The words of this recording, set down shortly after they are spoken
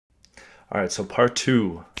All right, so part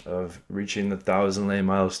two of reaching the 1,000 lay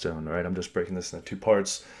milestone. All right, I'm just breaking this into two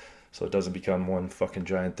parts so it doesn't become one fucking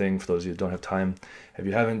giant thing for those of you who don't have time. If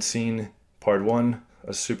you haven't seen part one,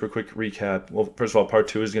 a super quick recap. Well, first of all, part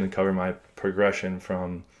two is going to cover my progression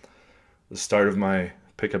from the start of my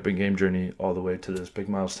pickup and game journey all the way to this big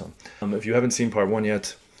milestone. If you haven't seen part one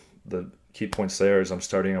yet, the key points there is I'm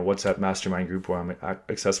starting a WhatsApp mastermind group where I'm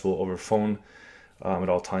accessible over phone at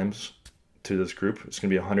all times to this group. It's going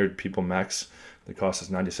to be 100 people max. The cost is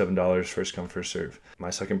 $97, first come, first serve. My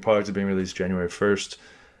second product is being released January 1st.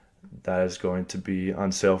 That is going to be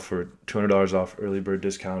on sale for $200 off early bird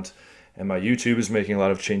discount. And my YouTube is making a lot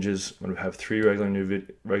of changes. I'm going to have 3 regular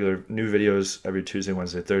new videos every Tuesday,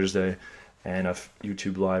 Wednesday, Thursday, and a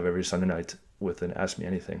YouTube live every Sunday night with an Ask Me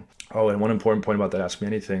Anything. Oh, and one important point about that Ask Me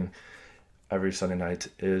Anything every Sunday night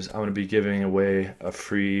is I'm going to be giving away a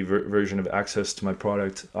free version of access to my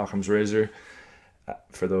product, Occam's Razor,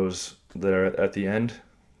 for those that are at the end.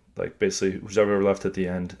 Like basically, who's ever left at the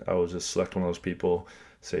end, I will just select one of those people,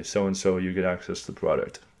 say so-and-so, you get access to the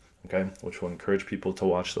product, okay? Which will encourage people to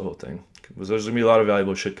watch the whole thing, because there's going to be a lot of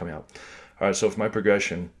valuable shit coming out. All right, so for my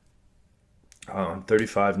progression, I'm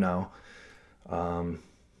 35 now. I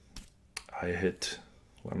hit,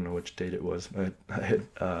 I don't know which date it was, but I hit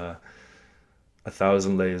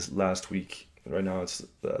 1,000 lays last week. Right now it's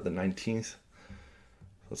the 19th.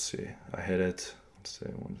 Let's see, I hit it, let's say,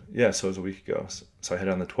 yeah, so it was a week ago. So I hit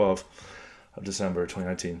it on the 12th of December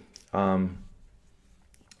 2019. I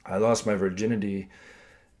lost my virginity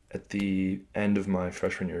at the end of my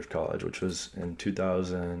freshman year of college, which was in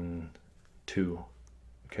 2002.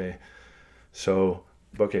 Okay, so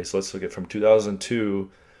let's look at from 2002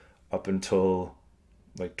 up until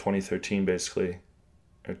like 2013, basically,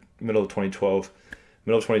 or middle of 2012.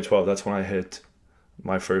 That's when I hit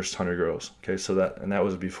my first 100 girls. Okay, so that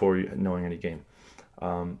was before knowing any game.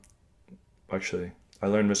 Actually, I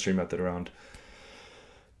learned mystery method around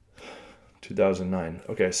 2009.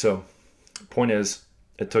 Okay, so point is,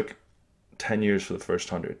 it took 10 years for the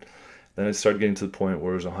first 100. Then it started getting to the point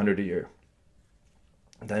where it was 100 a year.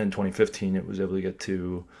 Then in 2015, it was able to get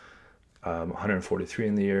to 143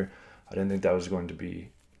 in the year. I didn't think that was going to be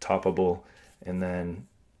toppable. And then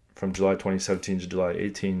from July 2017 to July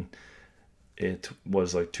 18, it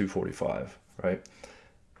was like 245, right?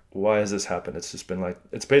 Why has this happened?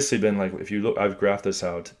 It's basically been like, if you look, I've graphed this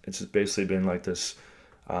out. It's just basically been like this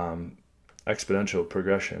exponential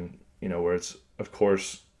progression, you know, where it's, of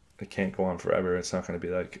course, it can't go on forever. It's not going to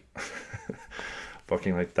be like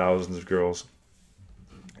fucking like thousands of girls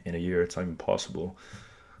in a year. It's not even possible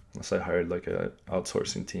unless I hired like a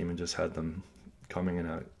outsourcing team and just had them coming in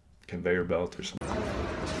a conveyor belt or something.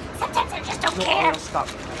 Sometimes I just don't care. Stop.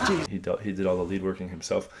 He did all the lead working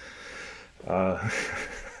himself.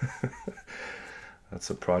 That's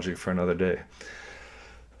a project for another day.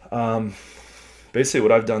 Basically,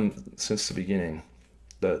 what I've done since the beginning,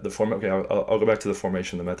 the format. Okay, I'll go back to the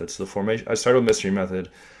formation, the methods. So the formation. I started with mystery method.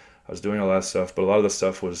 I was doing all that stuff, but a lot of the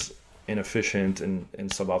stuff was inefficient and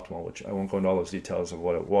suboptimal, which I won't go into all those details of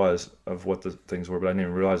what it was, of what the things were, but I didn't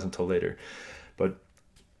even realize until later. But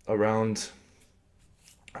around,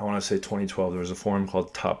 I want to say 2012, there was a forum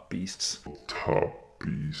called Top Beasts.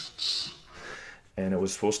 And it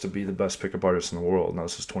was supposed to be the best pickup artist in the world. Now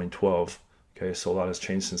this is 2012. Okay, so a lot has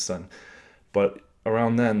changed since then. But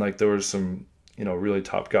around then, like, there were some, you know, really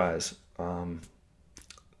top guys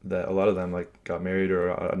that a lot of them like got married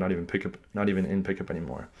or not even in pickup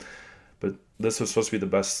anymore. But this was supposed to be the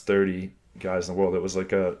best 30 guys in the world. It was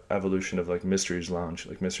like a evolution of like Mysteries Lounge.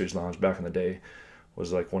 Like Mysteries Lounge back in the day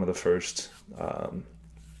was like one of the first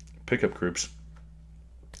pickup groups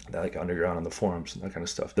that like underground on the forums and that kind of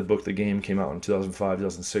stuff. The book The Game came out in 2005,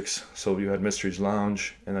 2006. So you had Mysteries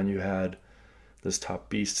Lounge, and then you had this Top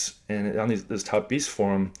Beasts. And on this Top Beasts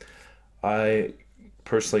forum, I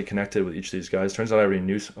personally connected with each of these guys. Turns out I already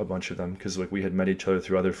knew a bunch of them because like we had met each other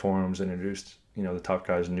through other forums and introduced, you know, the top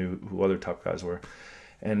guys knew who other top guys were.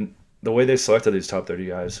 And the way they selected these top 30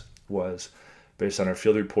 guys was based on our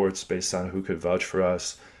field reports, based on who could vouch for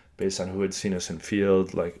us, based on who had seen us in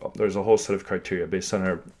field. Like there's a whole set of criteria based on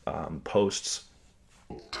our posts.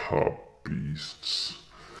 Top Beasts.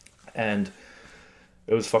 And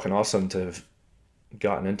it was fucking awesome to have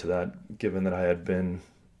gotten into that, given that I had been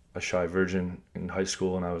a shy virgin in high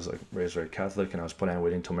school and I was like raised very Catholic and I was planning on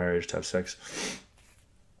waiting until marriage to have sex.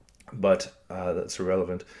 But that's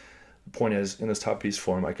irrelevant. The point is, in this Top Beast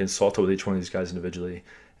forum, I consulted with each one of these guys individually,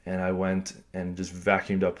 and I went and just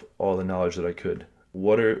vacuumed up all the knowledge that I could.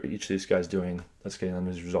 What are each of these guys doing that's getting them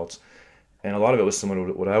these results? And a lot of it was similar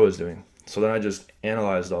to what I was doing. So then I just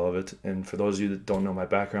analyzed all of it. And for those of you that don't know my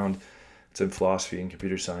background, It's in philosophy and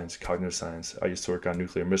computer science, cognitive science. I used to work on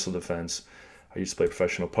nuclear missile defense. I used to play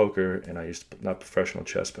professional poker, and I used to, not professional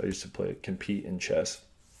chess, but I used to compete in chess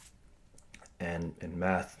and in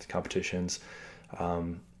math competitions.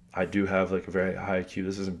 I do have like a very high IQ.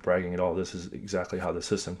 This isn't bragging at all. This is exactly how the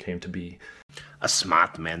system came to be. A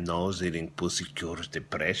smart man knows eating pussy cures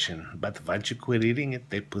depression, but once you quit eating it,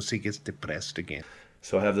 the pussy gets depressed again.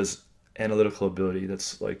 So I have this analytical ability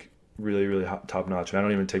that's like really, really top notch. And I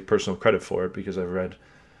don't even take personal credit for it because I've read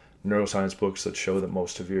neuroscience books that show that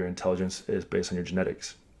most of your intelligence is based on your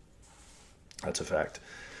genetics. That's a fact,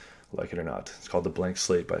 like it or not. It's called The Blank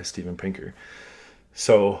Slate by Steven Pinker.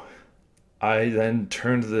 So I then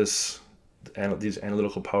turned these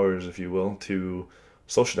analytical powers, if you will, to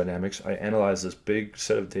social dynamics. I analyzed this big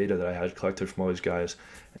set of data that I had collected from all these guys,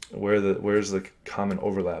 where's the common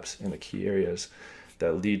overlaps in the key areas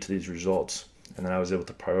that lead to these results. And then I was able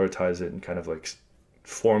to prioritize it and kind of like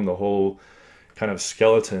form the whole kind of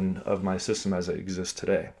skeleton of my system as it exists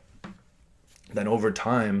today. Then over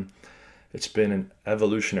time, it's been an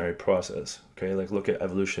evolutionary process. Okay, like look at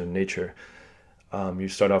evolution in nature. You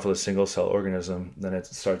start off with a single cell organism, then it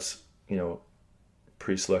starts,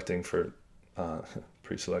 pre-selecting for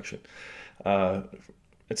pre-selection.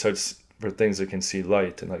 It starts for things that can see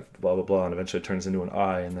light and like blah blah blah, and eventually it turns into an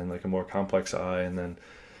eye, and then like a more complex eye, and then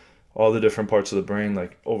all the different parts of the brain.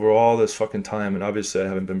 Like over all this fucking time, and obviously I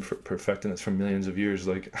haven't been perfecting this for millions of years,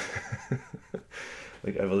 like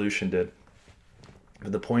like evolution did.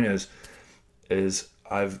 But the point is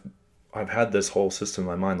I've had this whole system in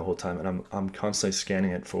my mind the whole time, and I'm constantly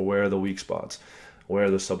scanning it for where are the weak spots, where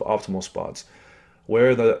are the suboptimal spots,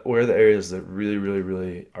 where are the areas that really, really,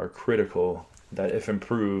 really are critical that if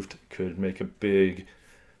improved could make a big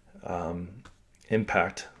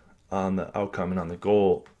impact on the outcome and on the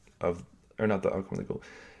goal of, or not the outcome of the goal,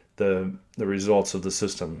 the results of the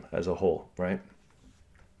system as a whole, right?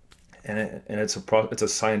 And it's a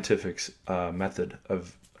scientific method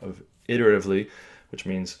of iteratively, which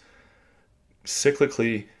means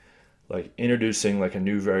cyclically, like introducing like a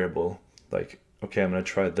new variable, like, okay, I'm going to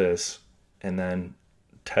try this, and then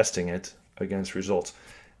testing it against results.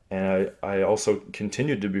 And I also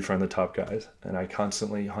continued to befriend the top guys, and I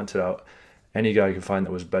constantly hunted out any guy I could find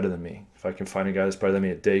that was better than me. If I can find a guy that's better than me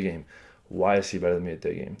at day game, why is he better than me at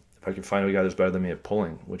day game? If I can find a guy that's better than me at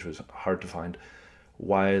pulling, which was hard to find,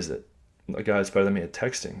 why is it? A guy that's better than me at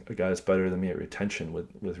texting, a guy that's better than me at retention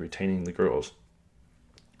with retaining the girls,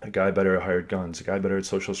 a guy better at hired guns, a guy better at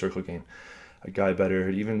social circle game, a guy better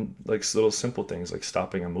at even like little simple things like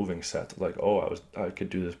stopping a moving set, like, oh, I could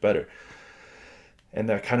do this better. And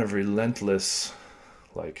that kind of relentless,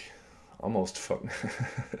 like almost fucking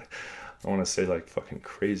I want to say like fucking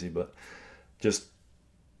crazy, but just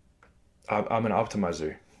I'm an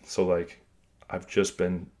optimizer. So like I've just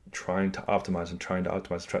been trying to optimize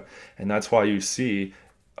and that's why you see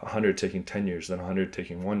 100 taking 10 years, then 100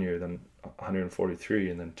 taking 1 year, then 143,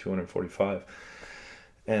 and then 245.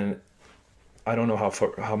 And I don't know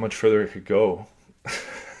how much further it could go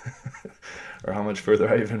or how much further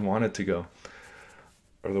I even want it to go,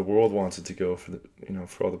 or the world wants it to go, for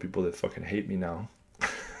for all the people that fucking hate me now.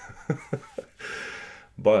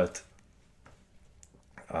 But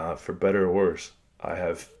for better or worse, I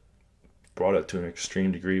have brought it to an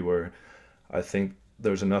extreme degree where I think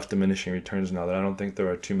there's enough diminishing returns now that I don't think there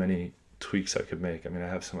are too many tweaks I could make. I mean, I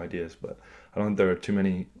have some ideas, but I don't think there are too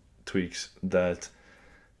many tweaks that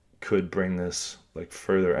could bring this like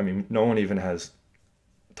further. I mean, no one even has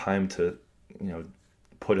time to,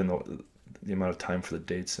 put in the amount of time for the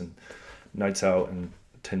dates and nights out and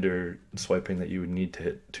Tinder swiping that you would need to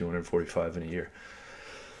hit 245 in a year.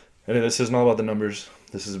 And this isn't all about the numbers.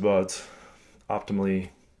 This is about optimally,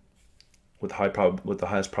 with the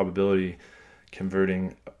highest probability,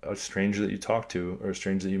 converting a stranger that you talk to or a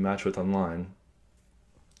stranger that you match with online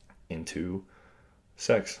into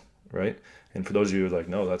sex, right? And for those of you who are like,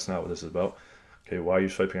 no, that's not what this is about. Okay, why are you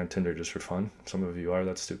swiping on Tinder? Just for fun? Some of you are.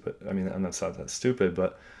 That's stupid. I mean, and that's not that stupid,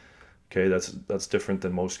 but okay, that's different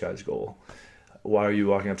than most guys' goal. Why are you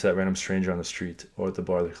walking up to that random stranger on the street or at the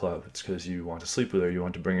bar or the club? It's because you want to sleep with her, you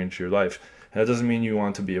want to bring her into your life. And that doesn't mean you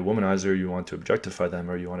want to be a womanizer, you want to objectify them,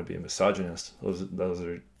 or you want to be a misogynist. Those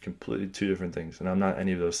are completely two different things. And I'm not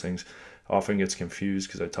any of those things. Often gets confused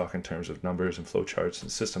because I talk in terms of numbers and flowcharts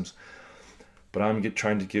and systems. But I'm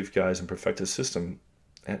trying to give guys and perfect a system,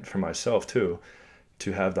 and for myself too,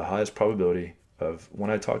 to have the highest probability of, when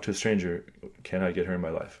I talk to a stranger, can I get her in my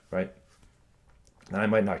life, right? And I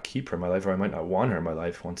might not keep her in my life, or I might not want her in my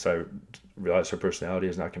life once I realize her personality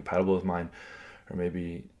is not compatible with mine, or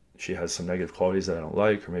maybe she has some negative qualities that I don't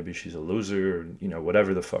like, or maybe she's a loser, or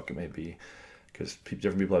whatever the fuck it may be. because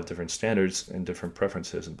different people have different standards and different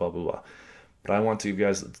preferences and blah blah blah. But I want to give you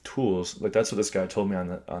guys the tools. Like that's what this guy told me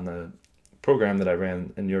on the program that I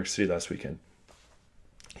ran in New York City last weekend.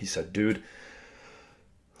 He said, dude,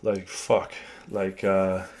 like fuck, like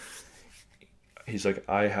he's like,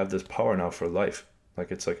 I have this power now for life.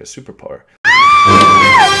 Like it's like a superpower.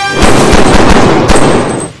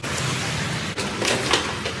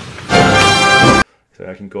 So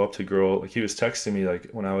I can go up to a girl. Like he was texting me like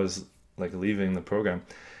when I was like leaving the program,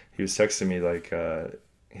 he was texting me like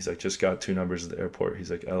he's like, just got 2 numbers at the airport. He's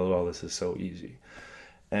like, LOL, this is so easy.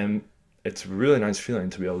 And it's a really nice feeling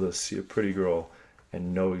to be able to see a pretty girl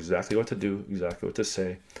and know exactly what to do, exactly what to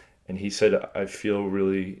say. And he said, I feel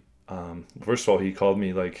really, first of all, he called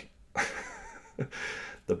me like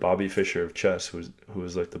the Bobby Fischer of chess, who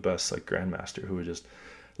was like the best like grandmaster, who would just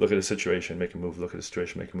look at a situation, make a move, look at a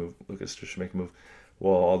situation, make a move, look at a situation, make a move,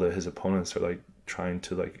 while all his opponents are like trying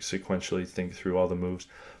to like sequentially think through all the moves.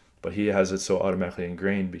 But he has it so automatically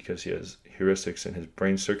ingrained because he has heuristics and his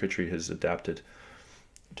brain circuitry has adapted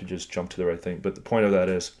to just jump to the right thing. But the point of that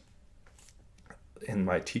is, in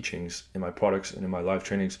my teachings, in my products, and in my live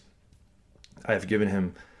trainings, I have given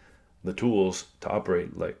him the tools to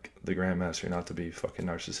operate like the grandmaster, not to be fucking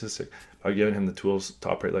narcissistic. I've given him the tools to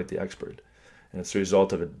operate like the expert. And it's the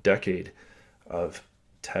result of a decade of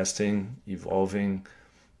testing, evolving,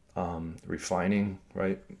 refining,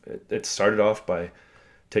 right? It started off by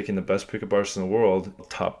taking the best pickup artists in the world,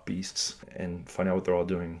 top beasts, and finding out what they're all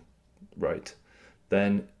doing right.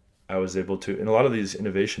 Then I was able to, and a lot of these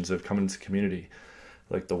innovations have come into the community,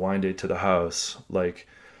 like the wine day to the house, like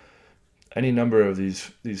any number of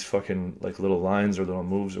these fucking like little lines or little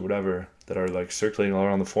moves or whatever that are like circulating all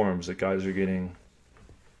around the forums that guys are getting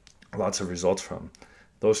lots of results from.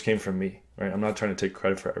 Those came from me, right? I'm not trying to take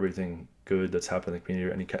credit for everything good that's happened in the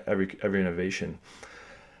community or every innovation.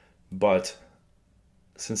 But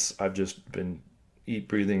since I've just been eat,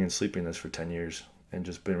 breathing, and sleeping this for 10 years and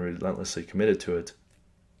just been relentlessly committed to it,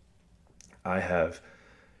 I have,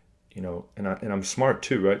 you know, and I'm smart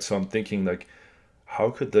too, right? So I'm thinking like, how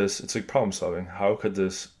could this, it's like problem solving, how could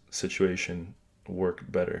this situation work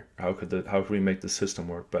better? How could we make the system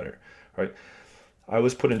work better, right? I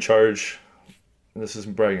was put in charge, and this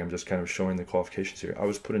isn't bragging, I'm just kind of showing the qualifications here. I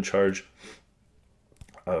was put in charge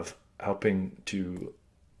of helping to,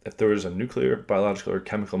 if there was a nuclear, biological, or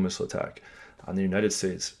chemical missile attack on the United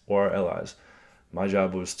States or our allies, my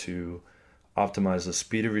job was to optimize the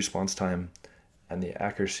speed of response time and the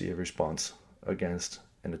accuracy of response against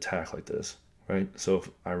an attack like this, right? So if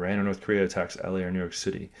Iran or North Korea attacks LA or New York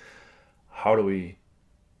City, how do we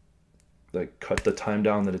like cut the time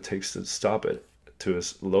down that it takes to stop it to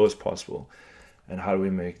as low as possible? And how do we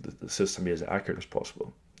make the system be as accurate as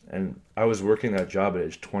possible? And I was working that job at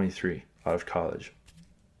age 23 out of college.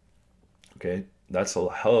 Okay, that's a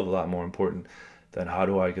hell of a lot more important than how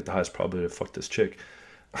do I get the highest probability to fuck this chick.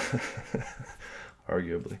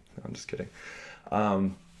 Arguably. No, I'm just kidding.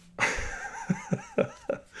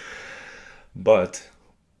 But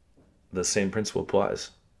the same principle applies,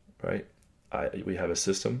 right? We have a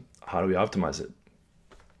system. How do we optimize it?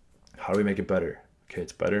 How do we make it better? Okay,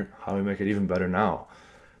 it's better. How do we make it even better now?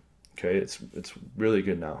 Okay, it's really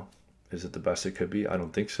good now. Is it the best it could be? I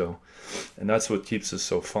don't think so. And that's what keeps us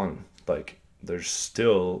so fun. Like, there's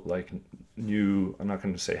still like new, I'm not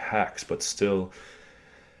going to say hacks, but still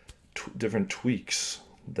different tweaks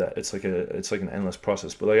that it's like an endless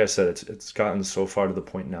process. But like I said, it's gotten so far to the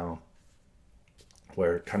point now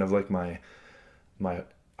where kind of like my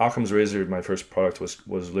Occam's Razor, my first product was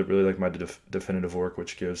really like my definitive work,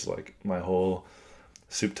 which gives like my whole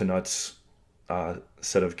soup to nuts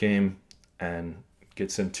set of game and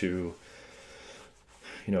gets into,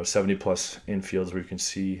 you know, 70 plus infields where you can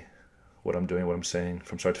see what I'm doing, what I'm saying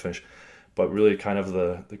from start to finish. But really kind of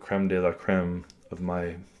the creme de la creme of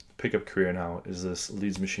my pickup career now is this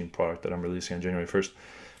Leads Machine product that I'm releasing on January 1st.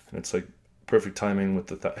 And it's like perfect timing with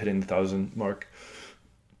hitting the 1,000 mark.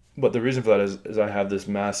 But the reason for that is I have this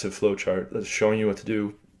massive flow chart that's showing you what to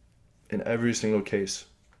do in every single case,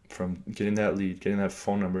 from getting that lead, getting that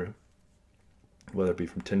phone number, whether it be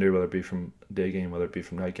from Tinder, whether it be from day game, whether it be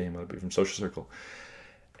from night game, whether it be from social circle,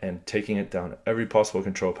 and taking it down every possible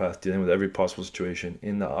control path, dealing with every possible situation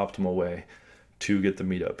in the optimal way to get the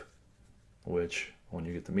meetup, which when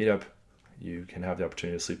you get the meetup, you can have the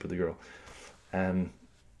opportunity to sleep with the girl. And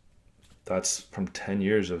that's from 10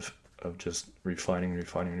 years of just refining.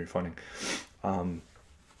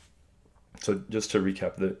 So just to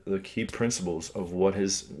recap, the key principles of what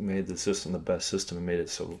has made the system the best system and made it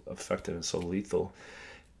so effective and so lethal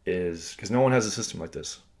is, because no one has a system like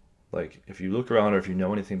this. Like, if you look around or if you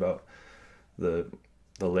know anything about the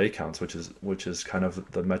the lay counts, which is kind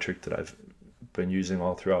of the metric that I've been using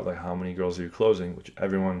all throughout, like how many girls are you closing, which not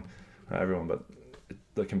everyone, but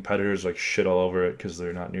the competitors like shit all over it because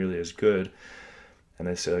they're not nearly as good, and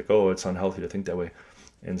they say like, oh, it's unhealthy to think that way.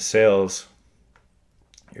 In sales,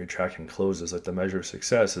 you're tracking closes. Like the measure of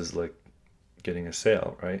success is like getting a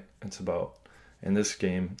sale, right? It's about, in this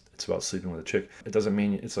game, it's about sleeping with a chick. It doesn't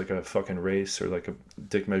mean it's like a fucking race or like a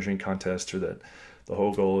dick measuring contest, or that the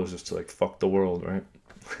whole goal is just to like fuck the world, right?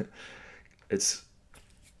 It's,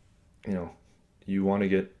 you know,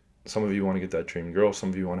 some of you want to get that dream girl, some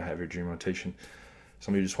of you want to have your dream rotation,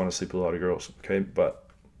 some of you just want to sleep with a lot of girls, okay? But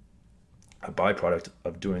a byproduct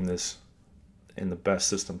of doing this in the best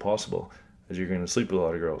system possible is you're going to sleep with a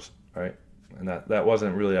lot of girls, right? And that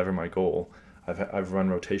wasn't really ever my goal. I've run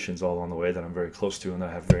rotations all along the way that I'm very close to and that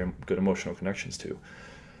I have very good emotional connections to,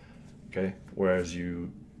 okay? Whereas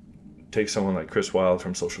you take someone like Chris Wilde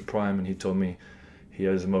from Social Prime, and he told me he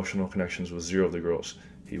has emotional connections with 0 of the girls.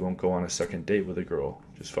 He won't go on a second date with a girl,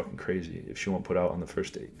 just fucking crazy, if she won't put out on the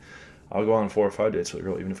first date. I'll go on 4 or 5 dates with a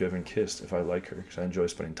girl, even if we haven't kissed, if I like her, because I enjoy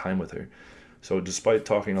spending time with her. So despite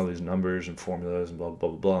talking all these numbers and formulas and blah, blah,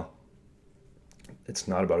 blah, blah, it's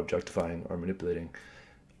not about objectifying or manipulating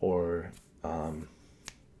or,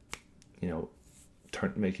 you know,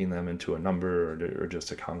 making them into a number or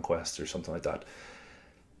just a conquest or something like that.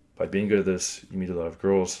 By being good at this, you meet a lot of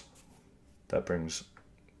girls. That brings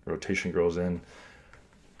rotation girls in.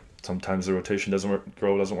 Sometimes the rotation doesn't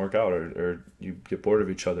work out, or you get bored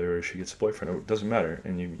of each other, or she gets a boyfriend, or it doesn't matter,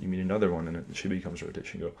 and you meet another one and she becomes a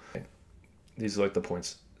rotation girl. These are like the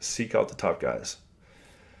points. Seek out the top guys.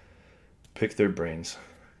 Pick their brains.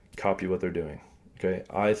 Copy what they're doing. Okay?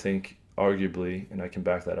 I think, arguably, and I can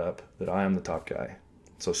back that up, that I am the top guy.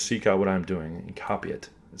 So seek out what I'm doing and copy it.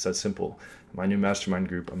 It's that simple. My new mastermind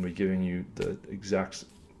group, I'm going to be giving you the exact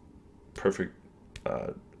perfect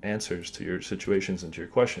answers to your situations and to your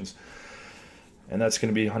questions. And that's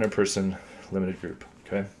going to be 100-person limited group,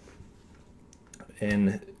 okay?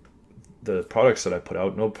 In the products that I put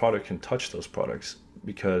out, no product can touch those products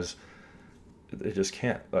because they just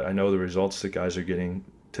can't. I know the results that guys are getting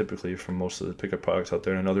typically from most of the pickup products out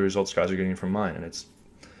there, and I know the results guys are getting from mine, and it's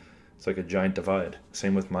like a giant divide.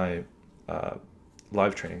 Same with my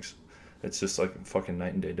live trainings. It's just like a fucking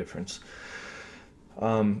night and day difference.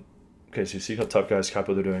 Okay, so you see how top guys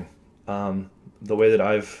copy what they're doing. The way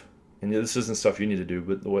that and this isn't stuff you need to do,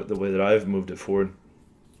 but the way that I've moved it forward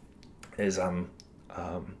is I'm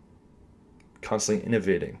constantly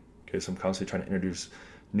innovating. Okay, so I'm constantly trying to introduce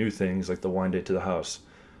new things, like the wine date to the house.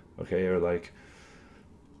 Okay, or like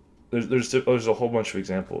there's a whole bunch of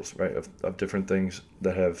examples, right, of different things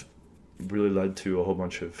that have really led to a whole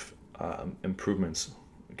bunch of improvements,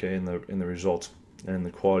 okay, in the results and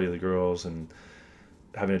the quality of the girls, and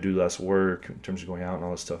having to do less work in terms of going out and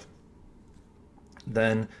all this stuff.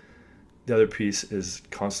 Then the other piece is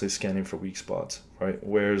constantly scanning for weak spots, right?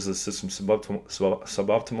 Where is the system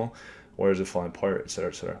suboptimal? Where is it falling apart, etc.,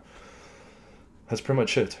 etc. That's pretty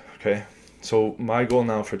much it, okay? So my goal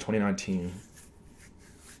now for 2019,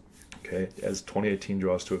 okay, as 2018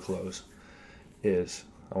 draws to a close, is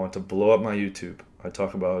I want to blow up my YouTube. I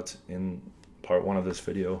talk about in part 1 of this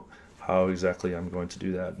video how exactly I'm going to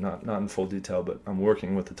do that. Not in full detail, but I'm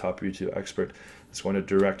working with the top YouTube expert that's going to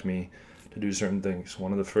direct me to do certain things.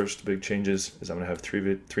 One of the first big changes is I'm going to have three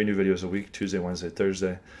new videos a week, Tuesday, Wednesday,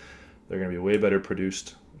 Thursday. They're going to be way better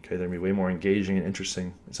produced. Okay, they're going to be way more engaging and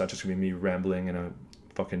interesting. It's not just going to be me rambling in a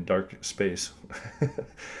fucking dark space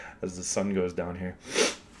as the sun goes down here.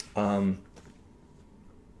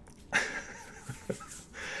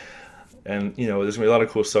 And, you know, there's going to be a lot of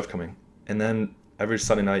cool stuff coming. And then every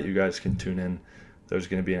Sunday night, you guys can tune in. There's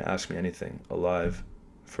going to be an Ask Me Anything live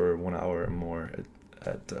for 1 hour or more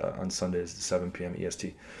on Sundays at 7 p.m.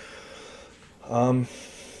 EST. But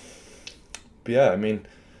yeah, I mean,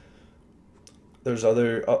 there's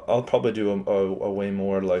other. I'll probably do a way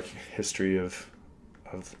more like history of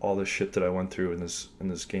all the shit that I went through in this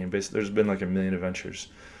game. Basically, there's been like a million adventures.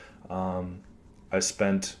 I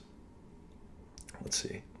spent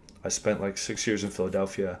like 6 years in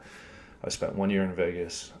Philadelphia. I spent 1 year in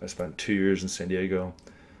Vegas. I spent 2 years in San Diego.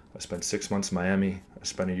 I spent 6 months in Miami. I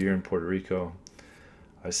spent a year in Puerto Rico.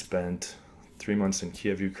 I spent 3 months in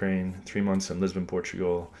Kiev, Ukraine, 3 months in Lisbon,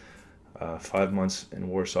 Portugal, 5 months in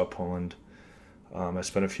Warsaw, Poland. I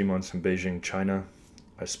spent a few months in Beijing, China.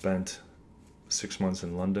 I spent 6 months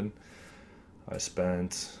in London. I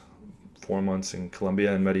spent 4 months in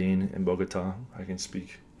Colombia and Medellin in Bogota. I can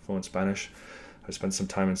speak fluent Spanish. I spent some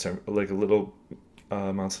time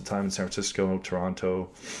amounts of time in San Francisco, Toronto,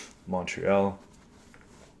 Montreal,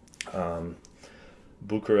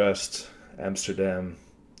 Bucharest, Amsterdam,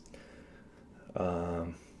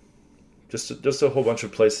 Just a whole bunch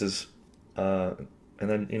of places, and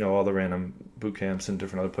then all the random boot camps and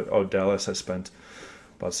different other places. Oh, Dallas, I spent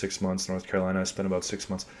about 6 months. North Carolina, I spent about 6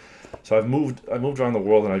 months. So I've moved around the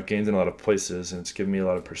world, and I've gained in a lot of places, and it's given me a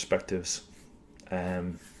lot of perspectives,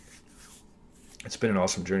 and it's been an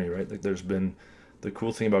awesome journey, right? Like there's been the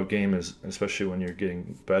cool thing about game is, especially when you're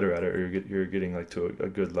getting better at it, or you're getting like to a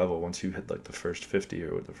good level, once you hit like the first 50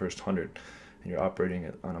 or the first 100, and you're operating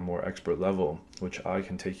it on a more expert level, which I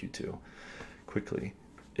can take you to quickly,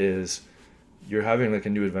 is you're having like a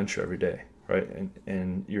new adventure every day, right?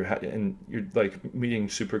 And you're like meeting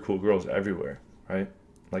super cool girls everywhere, right?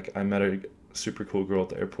 Like I met a super cool girl at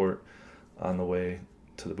the airport on the way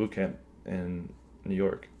to the boot camp in New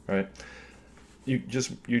York, right? You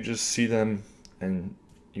just see them, and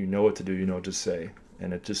you know what to do, you know what to say,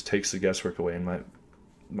 and it just takes the guesswork away. And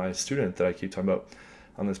my student that I keep talking about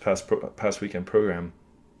on this past weekend program,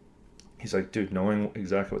 he's like, dude, knowing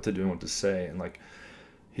exactly what to do and what to say, and like,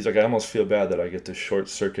 he's like, I almost feel bad that I get to short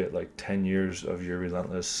circuit like 10 years of your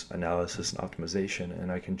relentless analysis and optimization,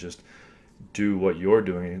 and I can just do what you're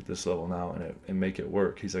doing at this level now and make it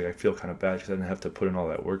work. He's like, I feel kind of bad because I didn't have to put in all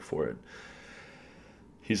that work for it.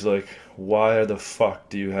 He's like, why the fuck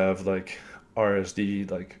do you have like RSD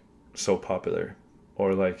like so popular,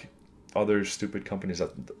 or like other stupid companies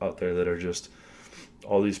out there that are just,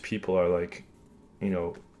 all these people are like,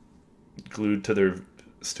 glued to their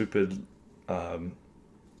stupid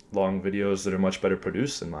long videos that are much better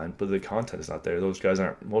produced than mine, but the content is not there. Those guys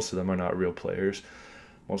most of them are not real players.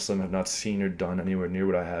 Most of them have not seen or done anywhere near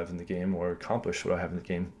what I have in the game, or accomplished what I have in the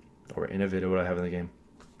game, or innovated what I have in the game,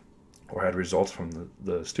 or had results from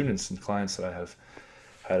the students and clients that I have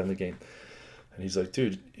had in the game. And he's like,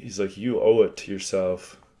 dude, he's like, you owe it to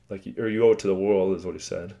yourself, like, or you owe it to the world, is what he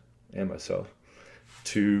said, and myself,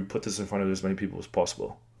 to put this in front of as many people as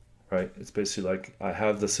possible, right? It's basically like, I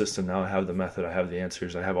have the system now, I have the method, I have the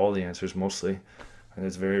answers, I have all the answers mostly, and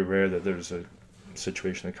it's very rare that there's a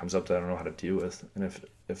situation that comes up that I don't know how to deal with. And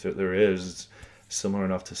if there is, it's similar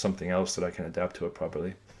enough to something else that I can adapt to it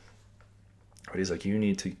properly. But he's like, you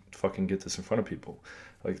need to fucking get this in front of people.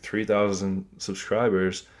 Like 3,000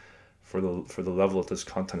 subscribers for the level that this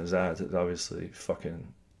content is at is obviously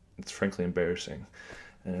it's frankly embarrassing,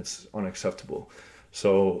 and it's unacceptable.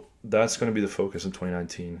 So that's going to be the focus in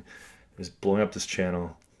 2019, is blowing up this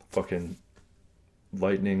channel, fucking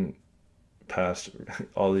lightning past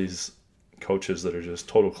all these coaches that are just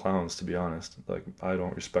total clowns, to be honest. Like, I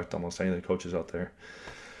don't respect almost any of the coaches out there.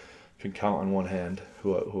 You can count on one hand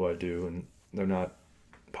who I do, and they're not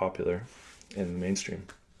popular in the mainstream.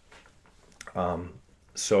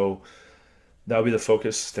 So that'll be the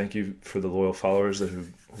focus. Thank you for the loyal followers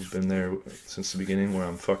who've been there since the beginning, where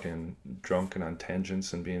I'm fucking drunk and on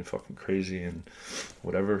tangents and being fucking crazy and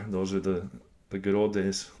whatever. Those are the good old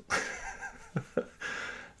days that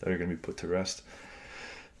are going to be put to rest.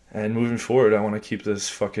 And moving forward, I want to keep this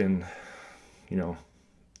fucking,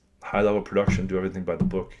 high level production, do everything by the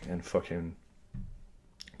book, and fucking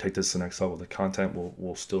take this to the next level. The content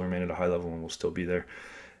will still remain at a high level, and will still be there.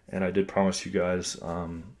 And I did promise you guys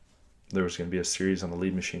there was going to be a series on the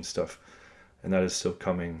lead machine stuff, and that is still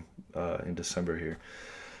coming in December here.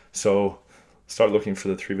 So start looking for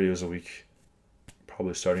the 3 videos a week,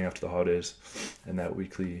 probably starting after the holidays, and that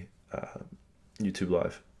weekly YouTube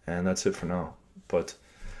live. And that's it for now. But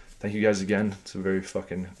thank you guys again. It's a very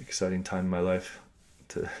fucking exciting time in my life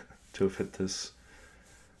to have hit this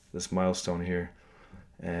milestone here.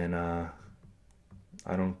 And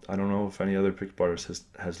I don't know if any other pickup artist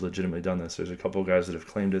has legitimately done this. There's a couple of guys that have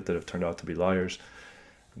claimed it that have turned out to be liars,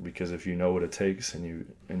 because if you know what it takes, and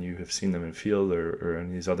you have seen them in field, or any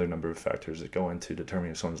of these other number of factors that go into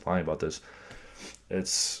determining if someone's lying about this,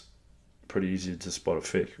 it's pretty easy to spot a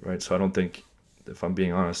fake, right? So I don't think, if I'm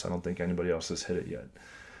being honest, I don't think anybody else has hit it yet.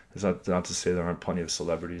 It's not to say there aren't plenty of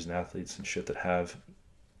celebrities and athletes and shit that have.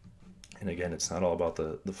 And again, it's not all about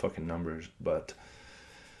the fucking numbers, but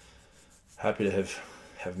happy to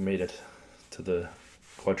have made it to the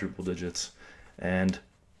quadruple digits. And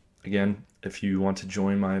again, if you want to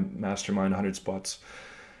join my mastermind, 100 spots,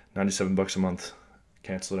 $97 a month,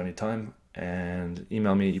 cancel at any time, and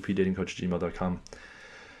email me at epdatingcoach@gmail.com.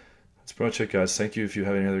 That's pretty much it, guys. Thank you. If you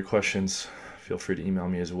have any other questions, feel free to email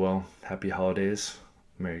me as well. Happy holidays,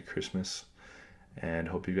 Merry Christmas, and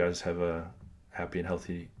hope you guys have a happy and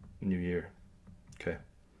healthy new year. Okay,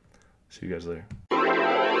 see you guys later.